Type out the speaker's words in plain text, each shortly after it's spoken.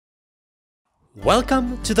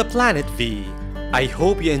Welcome to the Planet V. I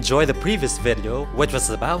hope you enjoyed the previous video, which was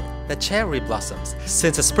about the cherry blossoms.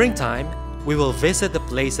 Since it's springtime, we will visit the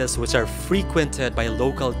places which are frequented by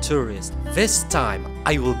local tourists. This time,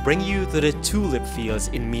 I will bring you to the tulip fields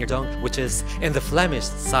in Meerdonk, which is in the Flemish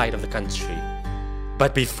side of the country.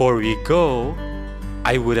 But before we go,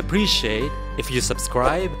 I would appreciate if you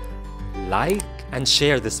subscribe, like, and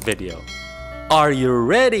share this video. Are you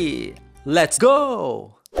ready? Let's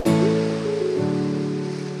go!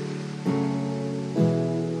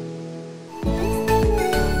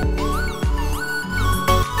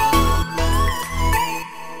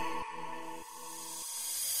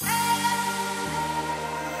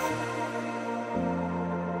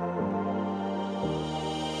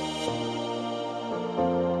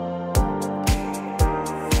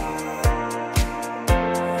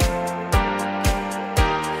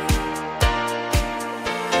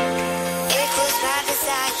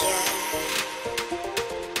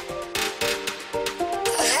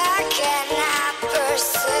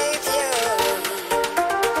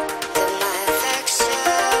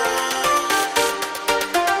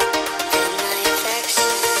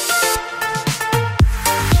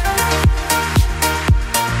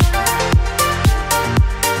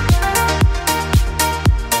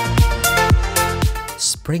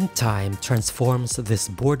 Springtime transforms this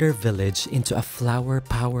border village into a flower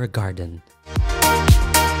power garden.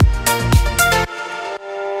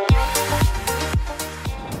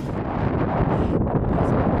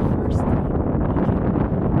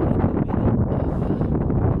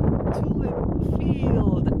 Tulip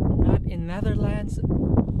field, not in Netherlands,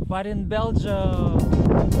 but in Belgium.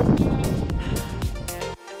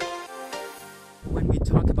 When we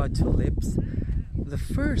talk about tulips, the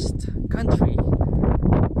first country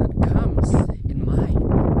that comes in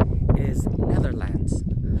mind is Netherlands.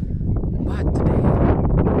 But today,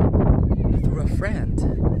 through a friend,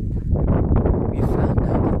 we found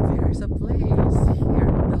out that there is a place here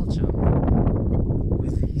in Belgium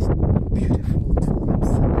with these beautiful tulips.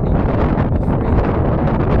 I'm afraid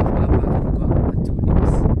of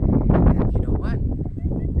tulips. And you know what?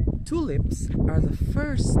 Tulips are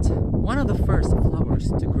one of the first flowers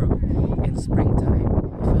to grow in springtime.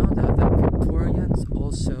 We found out that Victorians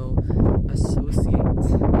also associate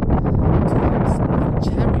tulips with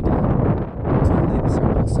charity. Tulips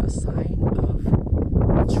are also a sign of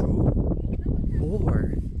true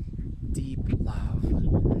or deep love.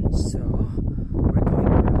 So we're going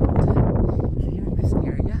around here in this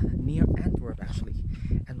area near Antwerp actually,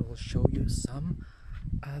 and we'll show you some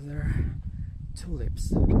other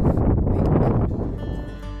tulips.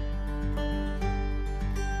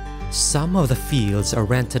 Some of the fields are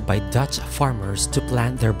rented by Dutch farmers to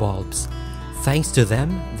plant their bulbs. Thanks to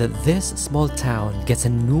them, that this small town gets a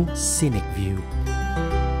new scenic view.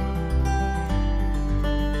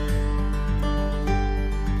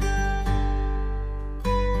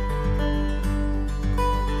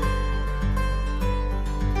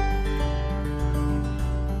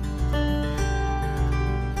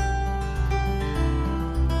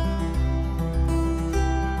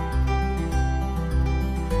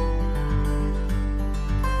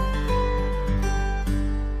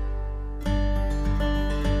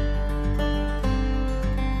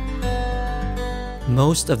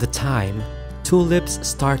 Most of the time, tulips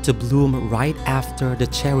start to bloom right after the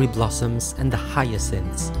cherry blossoms and the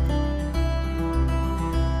hyacinths.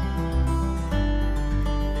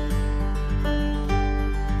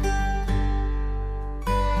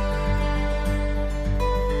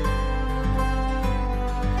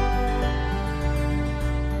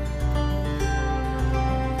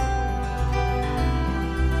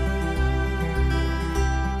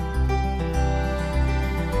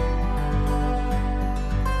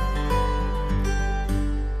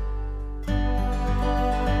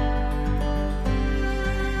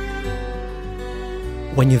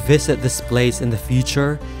 When you visit this place in the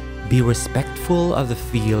future, be respectful of the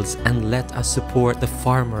fields and let us support the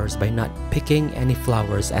farmers by not picking any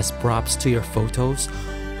flowers as props to your photos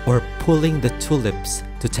or pulling the tulips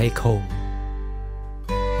to take home.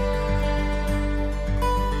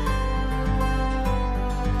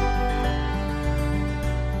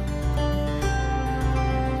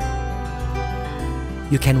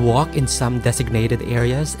 You can walk in some designated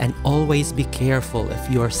areas and always be careful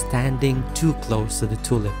if you are standing too close to the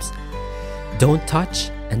tulips. Don't touch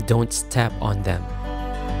and don't step on them.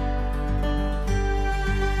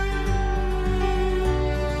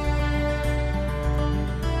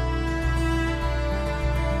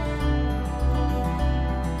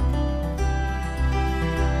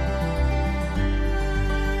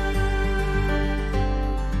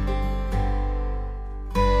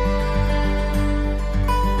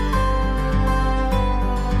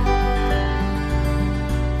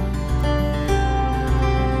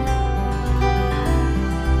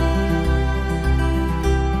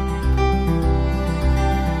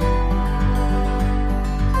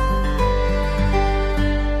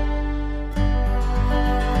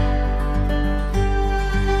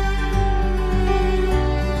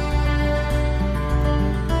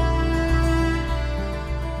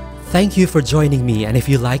 Thank you for joining me, and if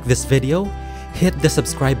you like this video, hit the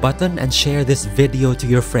subscribe button and share this video to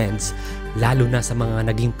your friends, lalo na sa mga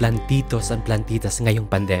naging plantitos and plantitas ngayong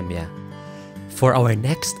pandemya. For our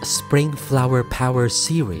next Spring Flower Power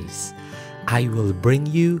series, I will bring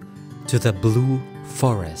you to the Blue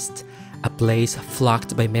Forest, a place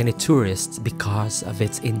flocked by many tourists because of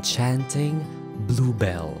its enchanting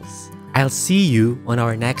bluebells. I'll see you on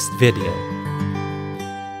our next video.